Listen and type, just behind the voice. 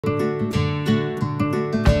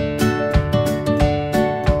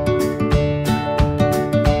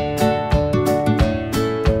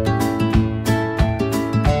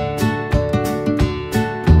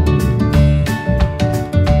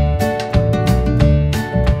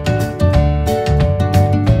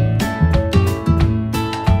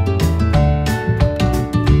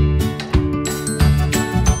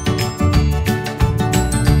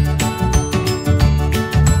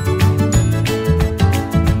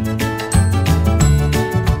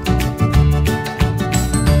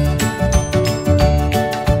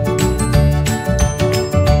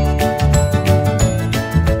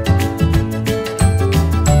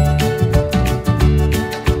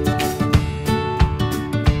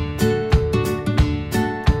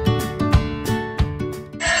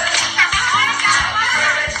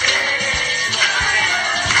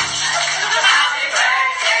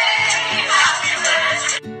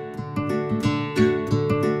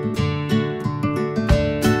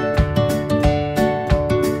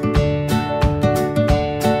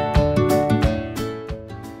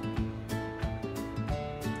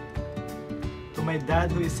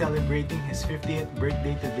celebrating his 50th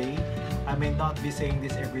birthday today. I may not be saying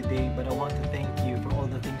this every day, but I want to thank you for all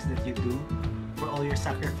the things that you do, for all your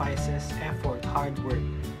sacrifices, effort, hard work,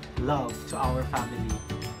 love to our family.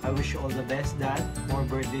 I wish you all the best, Dad. More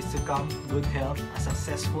birthdays to come, good health, a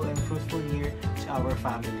successful and fruitful year to our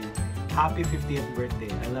family. Happy 50th birthday.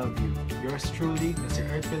 I love you. Yours truly, Mr.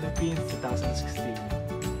 Earth Philippines 2016.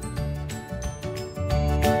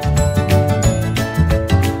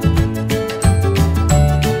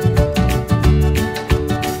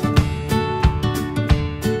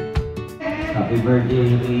 Happy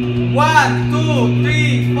birthday, 1, 2,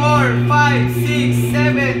 3, 4, 5, 6,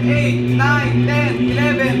 7, 8, 9, 10,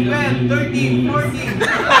 11, 12, 13, 14,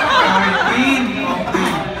 14.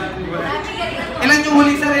 Ilan yung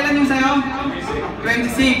huli sir? Ilan yung sayo?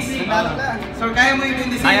 26. So kaya mo yung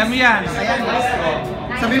 26? Kaya mo yan.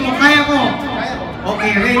 Sabi mo, kaya ko.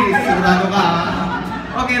 Okay, ready. Sigurado ka.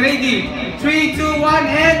 Okay, ready. 3, 2, 1,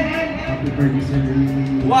 and... happy birthday, sir.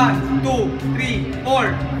 1, 2, 3,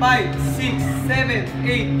 4, 5, 6, 7,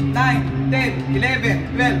 8, 9, 10,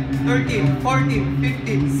 11, 12, 13, 14,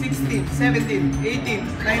 15, 16, 17, 18,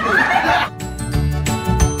 19.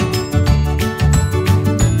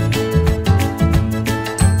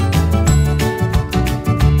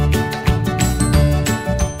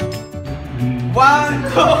 One,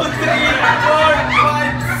 two, three, four, 5,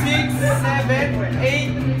 6, 7,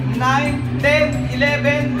 8, 9, 10,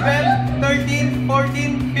 11, 12, 13,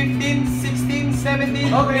 14, 15, 16, 17,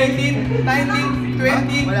 18, 19,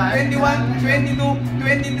 20, 21, 22,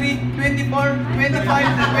 23, 24, 25,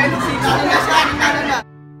 26.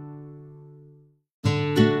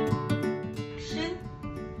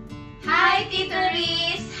 Hi, Tito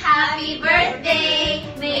Riz! Happy birthday!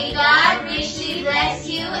 May God richly bless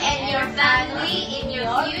you and your family in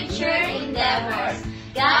your future endeavors.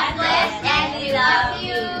 God bless and we love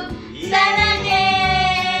you! Sanage!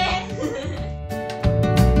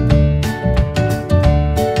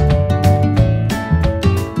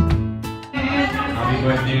 Happy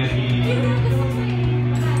birthday,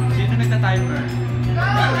 Sino nagta-timer?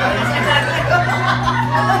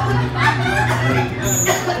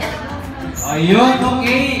 Ayun,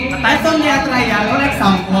 okay. Ito niya trial, for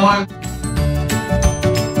example.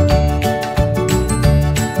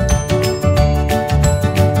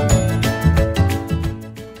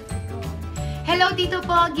 Hello, Tito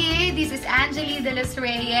Pogi. This is Angeli de los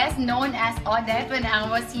Reyes, known as Odette when I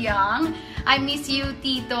was young. I miss you,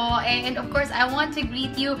 Tito. And of course, I want to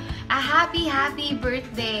greet you a happy, happy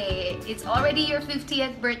birthday. It's already your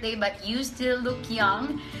 50th birthday, but you still look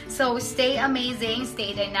young. So stay amazing,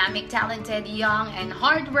 stay dynamic, talented, young, and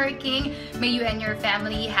hardworking. May you and your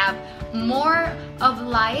family have more of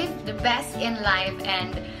life, the best in life,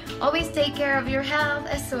 and always take care of your health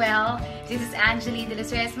as well. This is Angeli de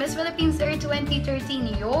los Reyes, Miss Philippines Earth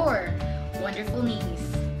 2013, your wonderful niece.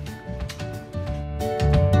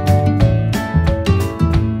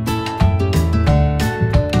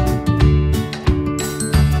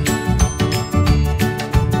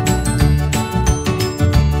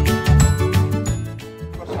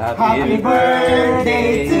 Happy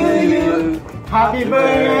birthday to you. Happy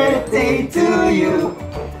birthday to you.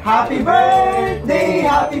 Happy birthday,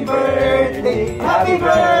 happy birthday, happy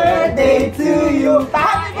birthday to you.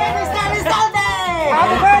 Happy birthday, Sunday!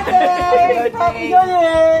 Happy birthday! Happy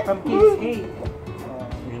birthday! From Kids 8.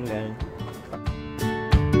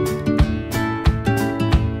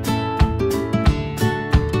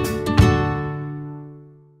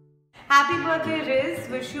 Happy birthday, Riz.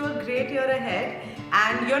 Wish you a great year ahead.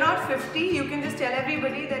 And you're not 50, you can just tell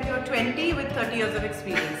everybody that you're 20 with 30 years of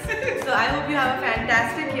experience. So I hope you have a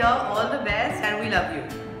fantastic year, all the best, and we love you.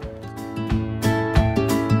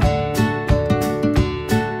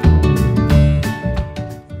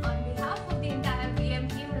 On behalf of the entire VM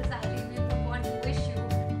team, Rosalie, we would want to wish you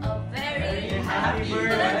a very happy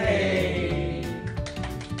birthday.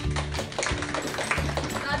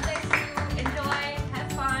 God bless you, enjoy, have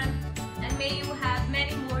fun, and may you have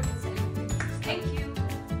many more to celebrate. Thank you.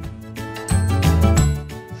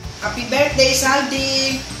 Happy birthday,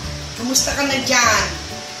 Saldi! Kumusta ka na dyan?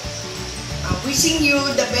 Wishing you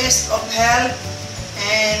the best of health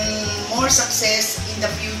and more success in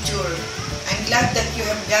the future. I'm glad that you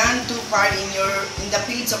have gone too far in the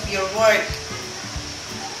fields of your work.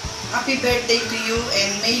 Happy birthday to you and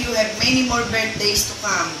may you have many more birthdays to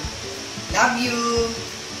come. Love you!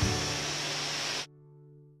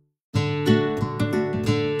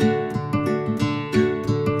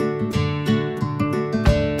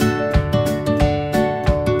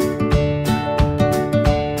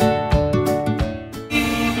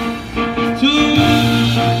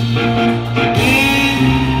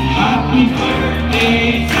 Happy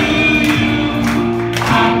birthday!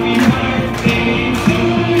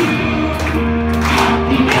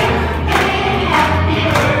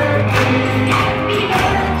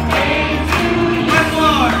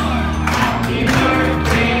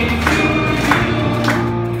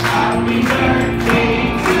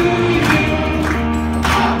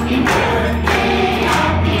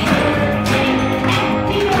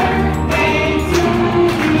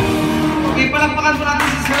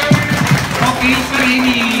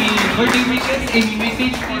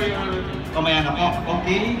 kamayan ako.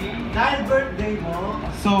 Okay? Dahil birthday mo.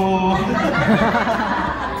 So,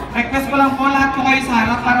 request ko lang po lahat po kayo sa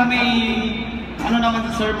harap para may, ano naman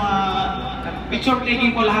sir, picture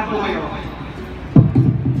taking po lahat po kayo.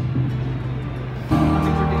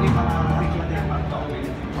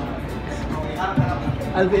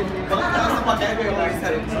 Alvin. So,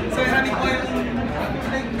 maraming po yung...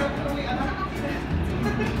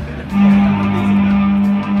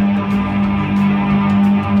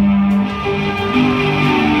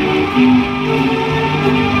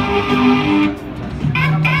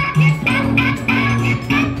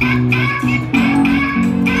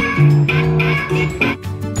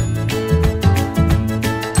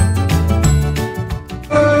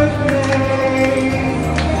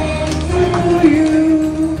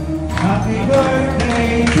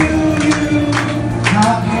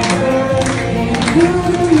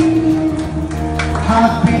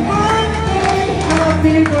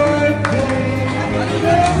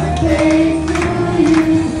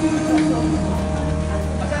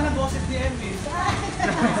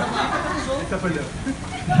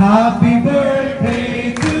 Happy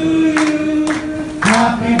birthday to you.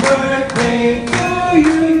 Happy birthday to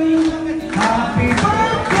you. Happy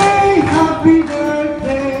birthday, happy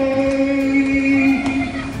birthday.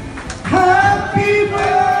 Happy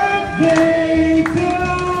birthday to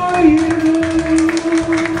you.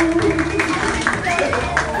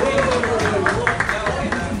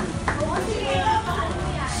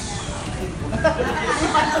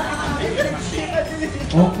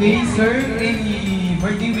 Okay, sir, any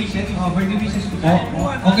birthday wishes? Birthday wishes po.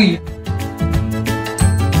 Okay.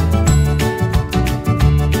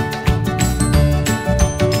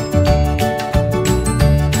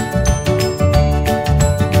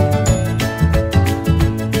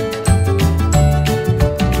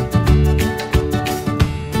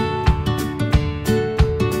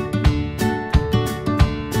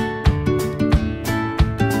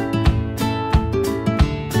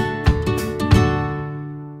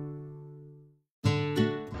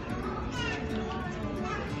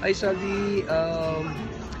 Hi Saldi,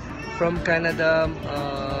 from Canada,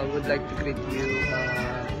 would like to greet you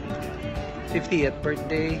 50th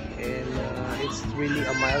birthday, and it's really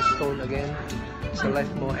a milestone again sa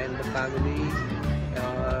life mo and the family.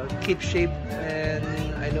 Keep shape, and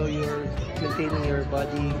I know you're maintaining your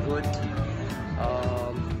body good.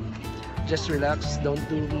 Just relax, don't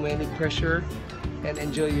do many pressure, and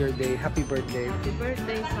enjoy your day. Happy birthday. Happy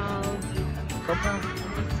birthday, Sal.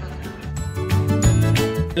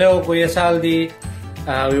 Hello, Kuya Saldi.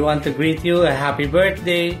 We want to greet you a happy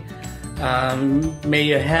birthday. May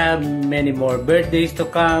you have many more birthdays to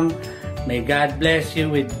come. May God bless you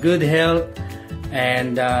with good health.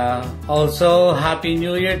 And also, Happy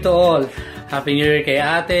New Year to all. Happy New Year kay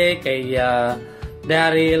Ate, kay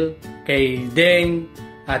Daryl, kay Deng,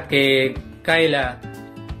 at kay Kyla.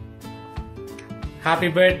 Happy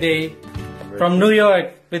birthday from New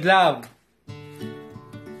York with love.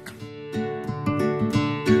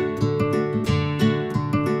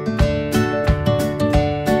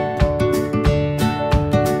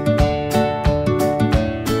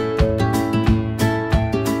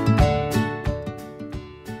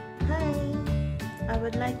 I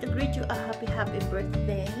would like to greet you a happy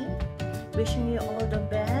birthday. Wishing you all the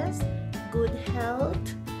best, good health,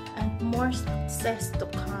 and more success to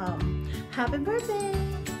come. Happy birthday!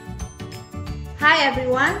 Hi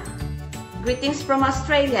everyone! Greetings from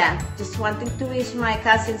Australia. Just wanting to wish my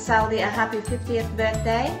cousin Saldi a happy 50th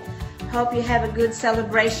birthday. Hope you have a good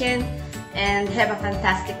celebration and have a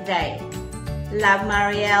fantastic day. Love,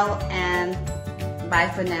 Marielle, and bye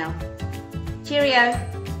for now. Cheerio!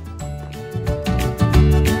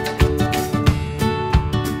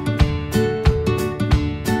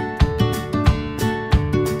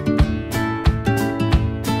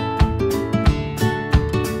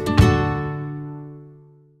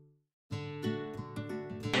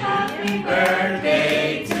 Happy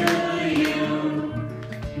birthday to you.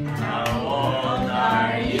 How old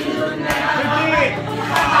are you now?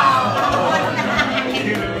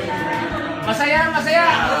 Masaya, masaya!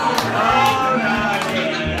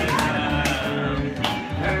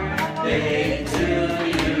 Birthday to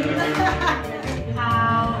you.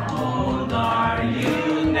 How old are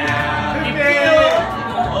you now?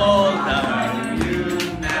 How old are you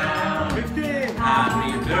now?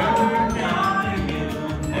 Happy birthday.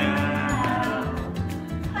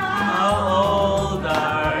 How old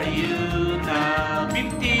are you now?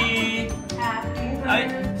 50! Ay,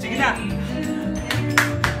 sige na!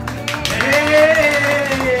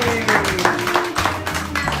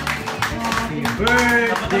 Happy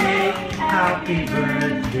birthday, happy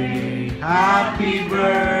birthday, happy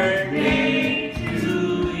birthday.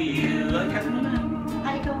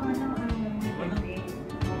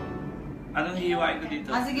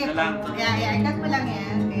 dito. Sige na lang. po. Ikat mo lang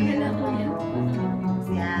yan.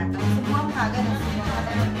 Yan. Tapos subukan mo kagad.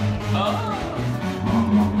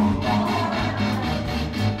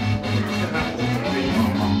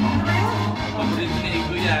 Paborito ni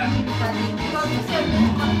Igo yan.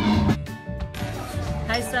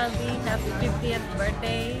 Hi Salvi, happy 50th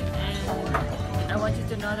birthday, and I want you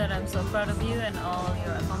to know that I'm so proud of you and all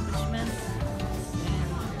your accomplishments,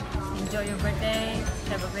 and enjoy your birthday,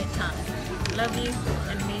 have a great time. Love you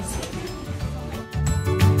and miss you.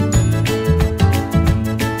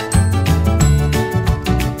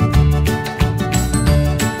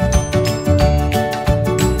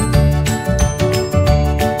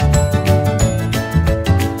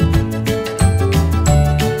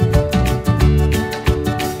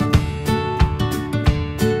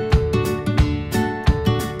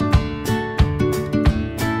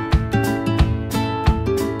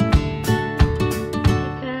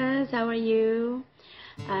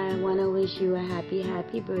 You a happy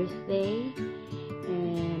birthday,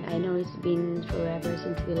 and I know it's been forever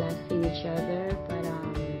since we last seen each other, but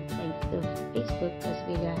thanks to Facebook, because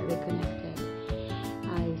we got reconnected.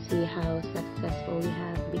 I see how successful you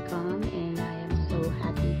have become, and I am so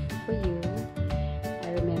happy for you.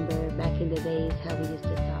 I remember back in the days how we used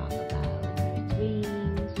to talk about our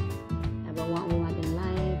dreams, about what we want in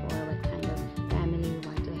life, or what kind of family we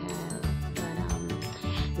want to have. But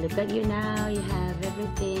look at you now, you have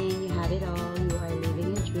everything, you have it all, you are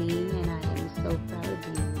living a dream, and I am so proud of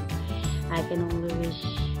you. I can only wish,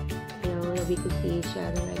 that we could see each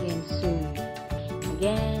other again soon.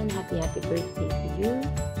 Again, happy birthday to you.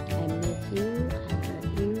 I miss you, I love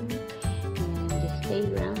you, and just stay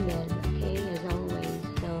grounded, okay, as always.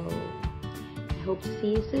 So, I hope to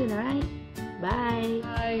see you soon, alright? Bye!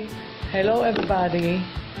 Hi! Hello everybody!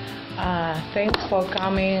 Thanks for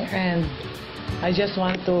coming, and I just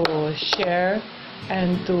want to share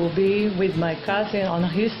and to be with my cousin on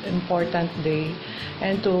his important day,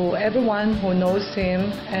 and to everyone who knows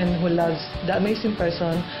him and who loves the amazing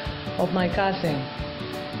person of my cousin.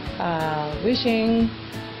 Wishing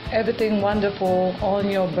everything wonderful on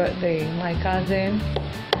your birthday, my cousin,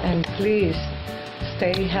 and please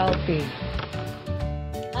stay healthy.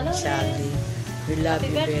 Sadly, we love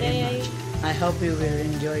you very much. I hope you will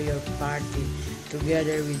enjoy your party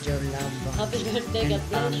together with your loved ones. Happy birthday, God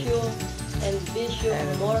bless you, and wish you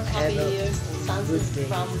more happy years and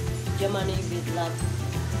success from Germany with love,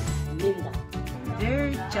 Linda.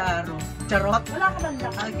 Dear Charo, Charot.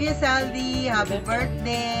 Dear Saldi, happy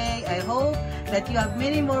birthday. I hope that you have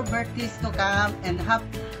many more birthdays to come, and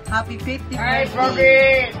happy 50th birthday. Hi,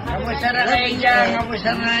 Pogi! Kamusta na kayo dyan?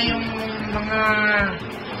 Kamusta na yung mga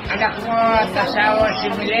anak mo at asawa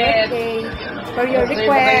si Milet? For your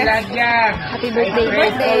request. Happy birthday.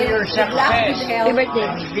 For your success. Happy birthday.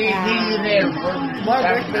 More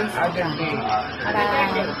birthdays.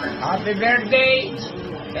 Happy birthday.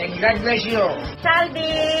 And God bless you.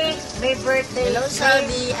 Saldi, may birthday. Hello,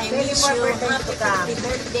 Saldi. I miss you. Happy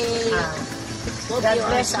birthday. Hope God you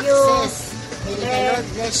are bless you. success. May the Lord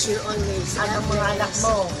bless you always. At ang mga anak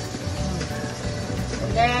mo.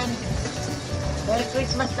 And then, Merry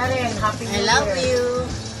Christmas na rin. Happy New Year. I love you.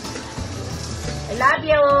 I love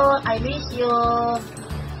you. I miss you.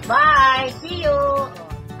 Bye. See you.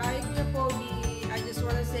 Hi, Kuya Pogi. I just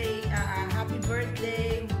want to say happy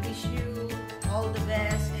birthday. Wish you all the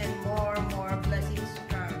best and more blessings to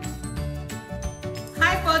come.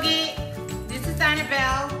 Hi, Pogi. This is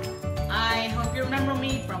Annabelle. I hope you remember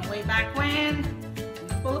me from way back when in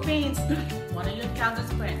the Philippines. One of your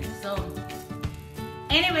childhood friends. So,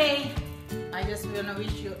 anyway, I just want to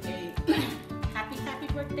wish you a happy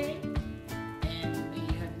birthday.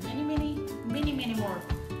 Many more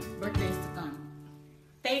birthdays to come.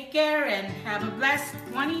 Take care and have a blessed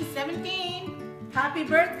 2017. Happy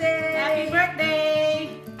birthday! Happy birthday!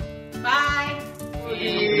 Bye!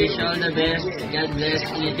 Wish all the best. God bless.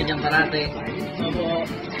 Ulitin niyang parate. Opo.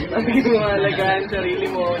 Sabi mo alagaan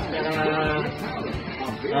sarili mo.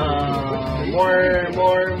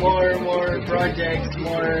 More projects,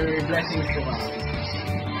 more blessings to come.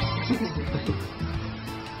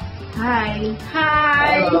 Hi.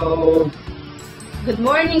 Hi. Hello. Good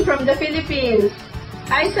morning from the Philippines.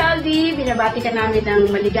 Hi, Saldi. Binabati ka namin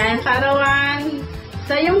ng maligayang kaarawan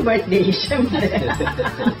sa iyong birthday, syempre.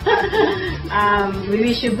 We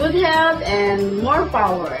wish you good health and more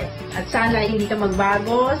power. At sana hindi ka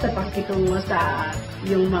magbago sa pagkitungo sa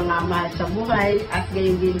iyong mga mahal sa buhay at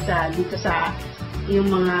gayon din dito sa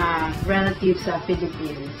iyong mga relatives sa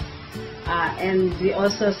Philippines. And we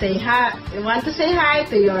also say hi. We want to say hi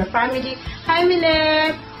to your family. Hi,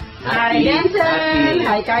 Milet. Hi, Jensen.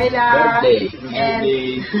 Hi, Kyla. Birthday.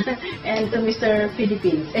 And to Mr.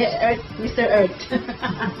 Philippines. Earth, Mr. Earth.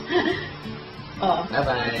 Oh.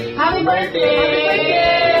 Bye-bye. Happy birthday! Happy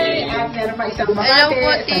birthday! At meron pa isang bakate. Hello po,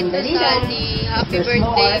 Tita Sandy. Happy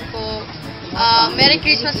birthday po. Merry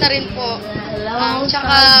Christmas na rin po.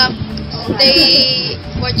 Tsaka, stay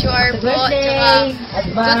what you are po. Tsaka,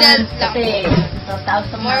 good health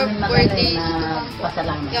lang po. More birthdays to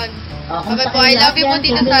come. Yun. Okay po, I love you po,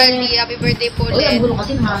 Tita Sandy. Happy birthday po ulit. Ang gulo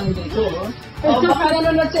kasi mahangin dito. Baka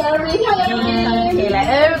nanonood si Erwin. Hi, Erwin! Kayla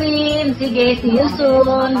Erwin. Sige, see you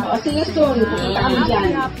soon. See you soon. Pupunta kami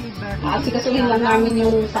dyan. Sikasuhin lang namin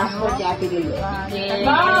yung passport ni Ate Lulu. Bye!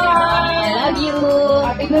 I love you!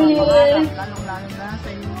 Happy New Year!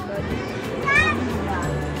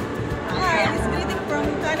 Hi, this is greeting from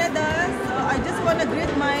Canada. So I just want to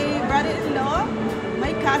greet my brother-in-law,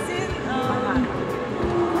 my cousin,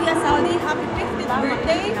 Kuya Saudi. Happy 50th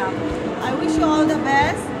birthday. I wish you all the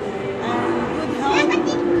best and good health,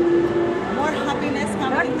 more happiness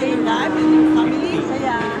coming into your life and your family.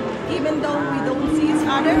 Even though we don't see each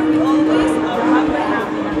other, we always remember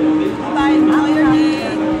you. Bye-bye. Enjoy your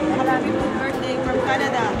day. Happy 50th birthday from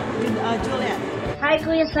Canada with Juliet. Hi,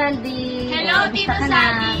 Kuya Sandy. Hello, Tita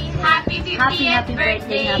Sandy. Happy 50th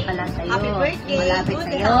birthday nga pala sa'yo. Happy birthday. Malapit na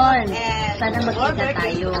Good yun. health. Sana magkita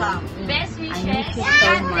tayo. Best wishes. I miss you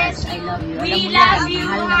so much. I love you. We Alam mo love yan, you.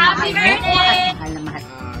 mahal na Happy mahal mo ko birthday. at mahal na mahal.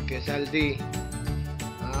 Kuya Saldi,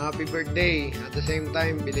 happy birthday. At the same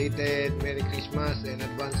time, belated Merry Christmas and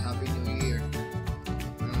advance Happy New Year.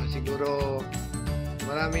 Siguro,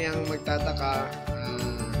 marami ang magtataka.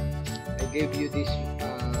 I gave you this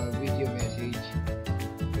video message.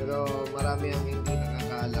 Pero marami ang hindi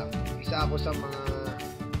nakakaalam. Isa ako sa mga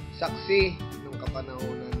saksi ng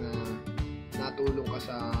kapanahonan na natulong ka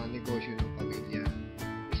sa negosyo ng pamilya.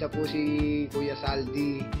 Isa po si Kuya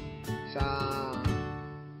Saldi sa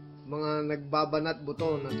mga nagbabanat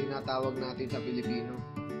buto na tinatawag natin sa Pilipino.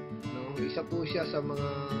 No? Isa po siya sa mga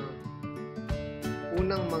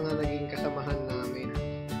unang mga naging kasamahan namin,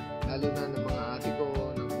 lalo na ng mga ate ko,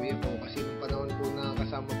 ng kuya ko, kasi nung panahon po na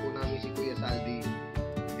kasama po namin si Kuya Saldi,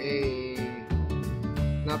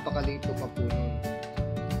 napakaliit ko pa po nun.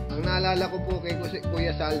 Ang naalala ko po kay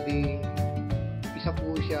Kuya Saldi, isa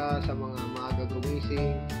po siya sa mga maaga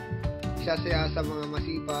gumising, isa siya sa mga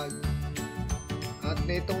masipag, at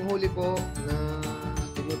nitong huli po na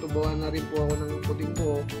tinutubuan na rin po ako ng puting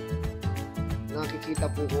buhok, nakikita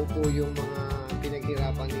po ko yung mga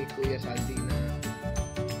pinaghirapan ni Kuya Saldi na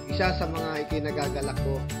isa sa mga ikinagagalak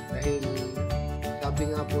ko, dahil sabi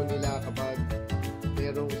nga po nila kapag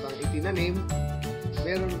meron kang itinanim,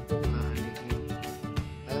 meron pong aanihin.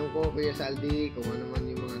 Alam ko, Kuya Saldi, kung ano man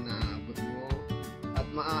yung mga naaabot mo at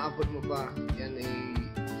maaabot mo pa, yan ay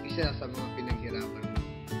isa sa mga pinaghirapan mo.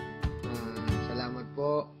 Salamat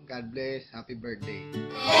po. God bless. Happy birthday.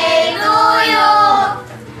 Hey to you!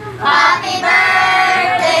 Happy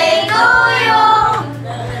birthday to you!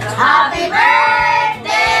 Happy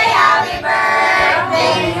birthday! Happy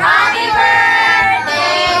birthday! Happy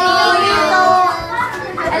birthday to you!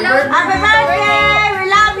 Hello, happy birthday! We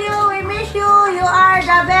love you. We miss you. You are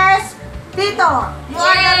the best, Tito. You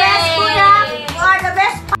are the best, Kuya. You are the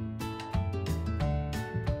best.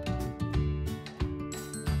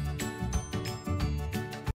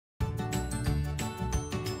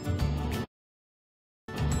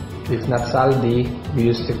 If not Saldi,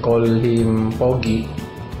 we used to call him Pogi.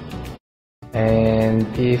 And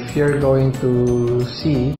if you're going to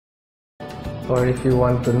see, or if you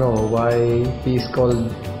want to know why he's called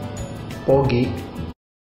Pogi,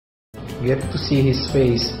 get to see his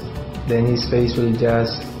face, then his face will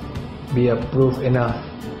just be a proof enough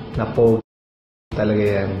na Pogi talaga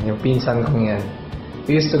yan. Yung pinsan kong yan.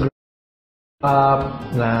 We used to grow up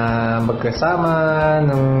na magkasama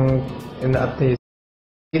at his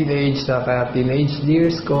teenage, saka teenage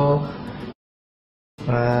years ko,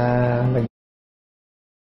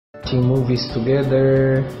 watching movies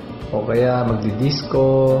together, o kaya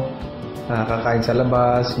magdi-disco, kakain sa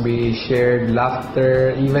labas, we shared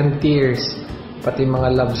laughter, even tears, pati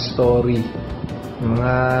mga love story,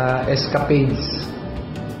 mga escapades,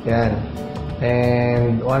 yan.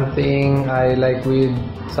 And one thing I like with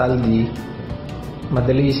Saldi,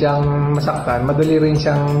 madali siyang masaktan, madali rin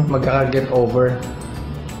siyang magkaka-get over.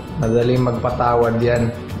 Madaling magpatawad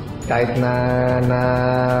yan kahit na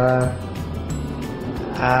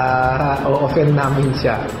o-offend namin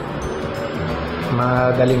siya.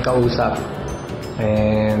 Madaling kausap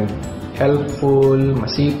and helpful,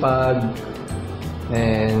 masipag,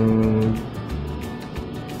 and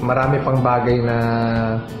marami pang bagay na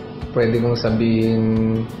pwede kong sabihin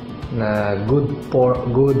na good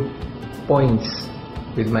points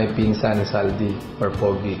with my pinsan Saldi or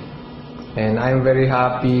Pogi. And I'm very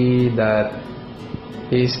happy that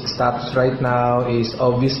his status right now is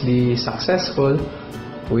obviously successful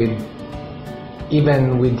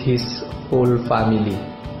even with his whole family.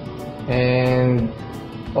 And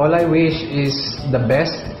all I wish is the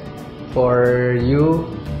best for you,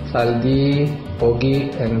 Saldi,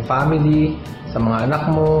 Pogi, and family, sa mga anak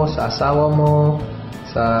mo, sa asawa mo,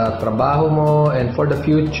 sa trabaho mo, and for the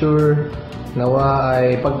future, nawa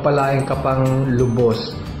ay pagpalain ka pang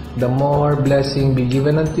lubos. The more blessing be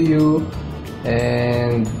given unto you,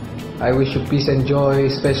 and I wish you peace and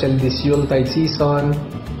joy, especially this Yuletide season.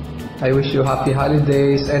 I wish you happy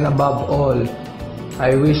holidays, and above all,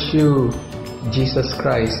 I wish you Jesus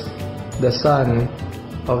Christ, the Son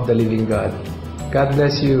of the living God. God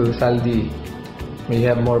bless you, Saldi. May you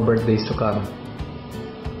have more birthdays to come.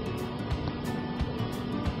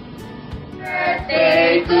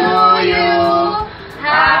 Birthday to you.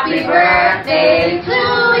 Happy birthday to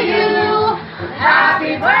you.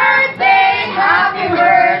 Happy birthday, happy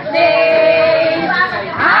birthday.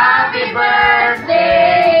 Happy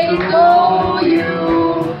birthday to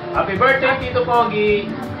you. Happy birthday, Tito Pogi.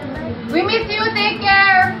 We miss you. Take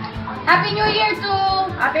care. Happy New Year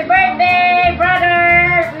too. Happy birthday,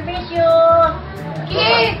 brother. We miss you.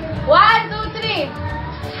 Kiss. 1, 2, 3.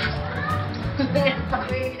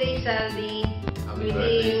 Happy birthday, Saldi.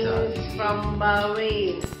 Greetings from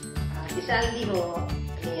Bahrain. Si Saldi ho,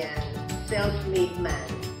 ayan, self-made man.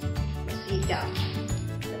 Masikap.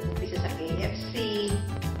 Nag-umpisa sa KFC.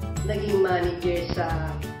 Naging manager sa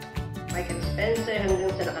Michael Spencer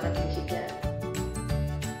hanggang sa nakarating siya dyan.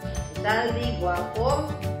 Si Saldi, guwapo.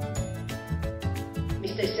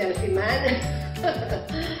 Mr. Selfie Man.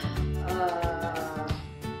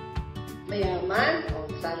 Mayaman.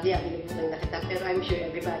 Saldi, ang nilimutan na kita. Pero I'm sure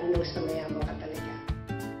everybody knows na mayaman ka talaga.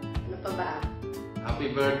 Ano pa ba?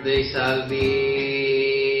 Happy birthday, Saldi!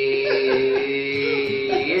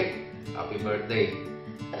 Happy birthday!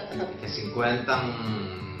 Kasi 50-ang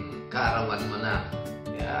kaarawan mo na.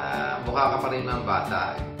 Kaya mukha ka pa rin ng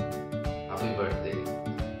bata. Happy birthday!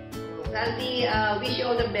 Saldi, wish you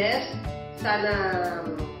all the best. Sana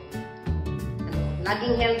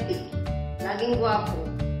laging healthy, laging gwapo,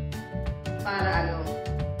 para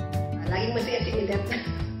laging masaya si Milet.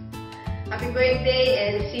 Happy birthday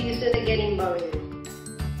and see you soon again in Bahrain.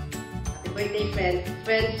 Happy birthday,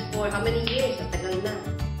 friends for how many years? At tagal na.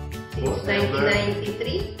 Since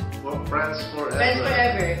 1993? Friends forever. Friends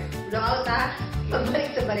forever. Blow out ha.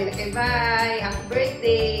 Magbalik sa Bahrain. Okay, bye. Happy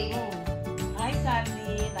birthday. Hi,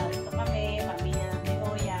 Sandy. Narito kami. Pamilya ng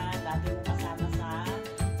Pinoya. Dati mo kasama sa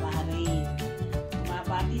Bahrain.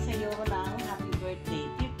 Bumabati sa iyo ng happy birthday.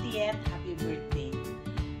 50th happy birthday.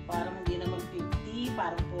 Parang hindi naman 50,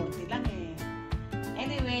 parang 40 lang eh.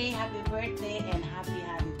 Anyway, happy birthday and happy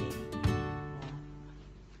holiday.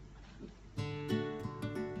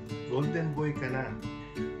 Golden boy ka na.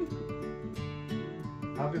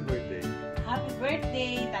 Happy birthday. Happy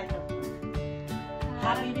birthday, Tayo.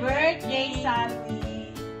 Happy birthday,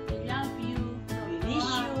 Sandy. We love you. We wish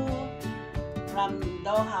you from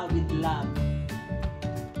Doha with love.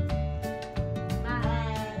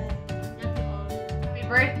 Happy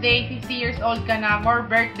birthday, 50 years old ka na. More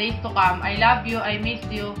birthdays to come. I love you, I miss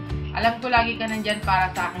you. Alam ko lagi ka nandyan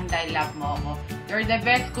para sa akin dahil love mo ako. You're the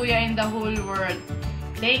best kuya in the whole world.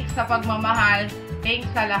 Thanks sa pagmamahal.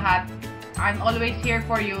 Thanks sa lahat. I'm always here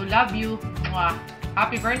for you. Love you. Mwah.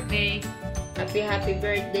 Happy birthday. Happy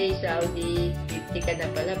birthday, Saudi. 50 ka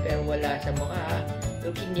na pala pero wala sa mukha.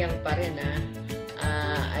 Looking young pa rin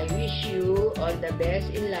I wish you all the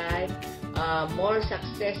best in life. More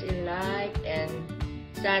success in life, and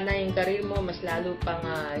sana yung career mo mas lalo pang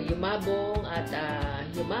yumabong at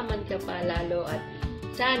yumaman ka pa lalo, at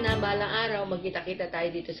sana balang araw magkita-kita tayo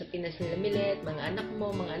dito sa Pinas nila Milet, mga anak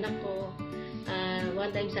mo, mga anak ko. One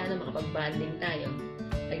time sana makapag-banding tayo.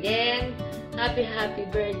 Again, happy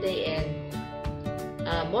birthday and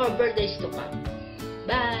more birthdays to come.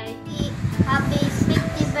 Bye! Happy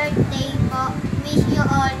 50th birthday po. Wish you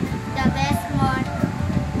all the best more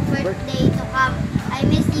birthday to come. I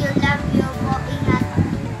miss you, love you po. Ingat.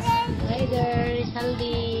 Hi there,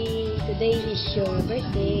 Saldi. Today is your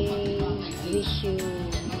birthday. Wish you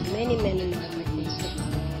many more birthdays to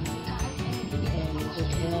come. And good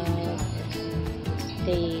health.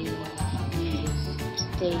 Stay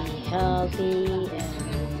healthy and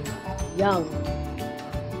young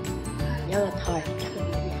at heart.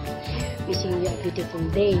 Wishing you a beautiful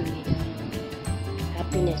day with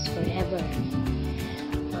happiness forever.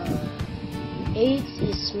 Age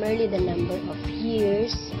is merely the number of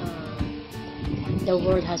years the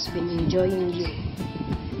world has been enjoying you.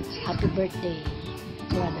 Happy birthday,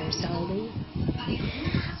 Brother Saldi.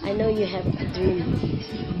 I know you have a dream,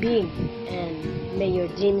 big, and may your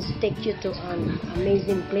dreams take you to an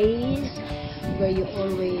amazing place where you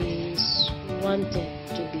always wanted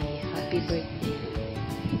to be. Happy birthday.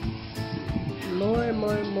 More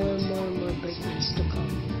birthdays to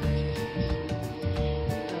come.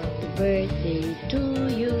 Happy birthday to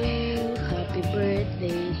you. Happy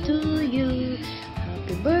birthday to you.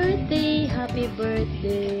 Happy birthday, happy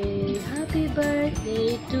birthday, happy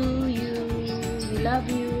birthday to you. We love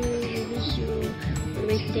you, we wish you.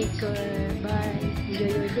 Always take care. Bye.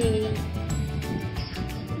 Enjoy your day.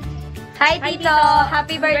 Hi Tito!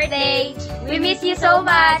 Happy birthday! We miss you so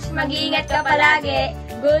much. Mag-iingat ka palagi.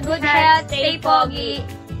 Good health, stay pogi.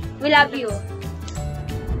 We love you.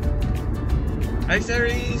 Hi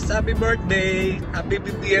Ceres! Happy birthday! Happy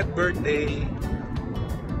 50th birthday!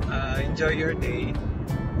 Enjoy your day.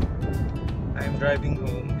 I'm driving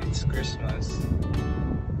home. It's Christmas.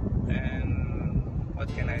 And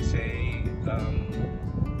what can I say?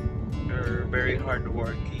 You're very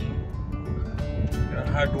hardworking. You're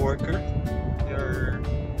a hard worker. You're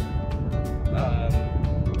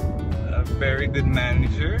a very good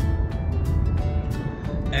manager.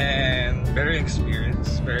 And very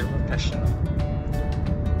experienced, very professional.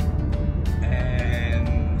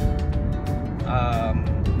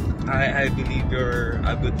 I believe you're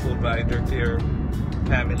a good provider to your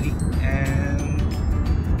family and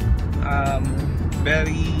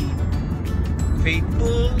very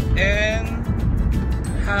faithful and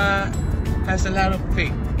has a lot of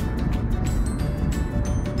faith.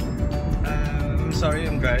 I'm sorry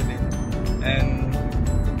I'm driving, and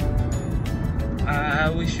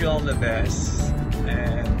I wish you all the best,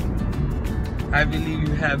 and I believe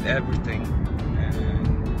you have everything.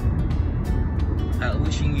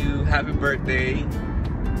 Wishing you happy birthday.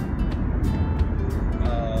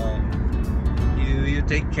 You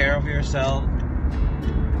take care of yourself,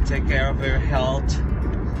 take care of your health,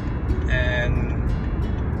 and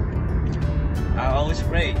I always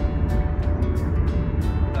pray.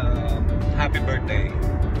 Happy birthday.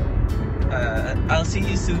 I'll see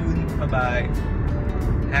you soon. Bye-bye.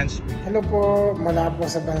 Hands free. Hello po, mula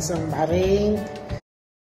po sa bansang Bahrain.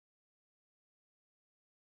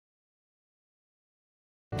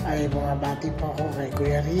 Ay bumabati po ako kay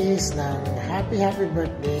Kuya Riz ng happy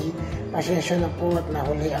birthday. Pasensya na po at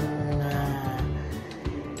nahuli ang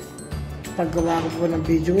paggawa ko po ng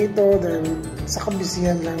video ito dahil sa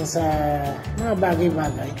kabisihan lang sa mga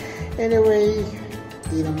bagay-bagay. Anyway,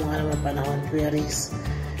 hindi na mo nga naman panahon, Kuya Riz.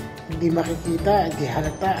 Hindi makikita, hindi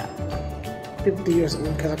halata. 50 years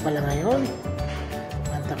old ka na pala ngayon.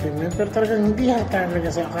 Pero talagang hindi halata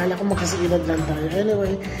kasi akala ko magkasiilad lang tayo.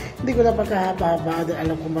 Anyway, hindi ko na pagkahaba-haba dahil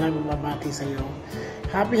alam ko maraming mabati sa'yo.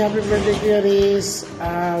 Happy birthday, Kuya Riz.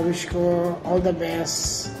 Wish ko all the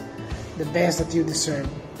best that you deserve.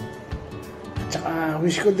 At saka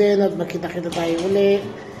wish ko din at makita-kita tayo uli.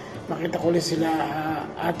 Makita ko ulit sila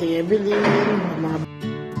Ate Evelyn, mga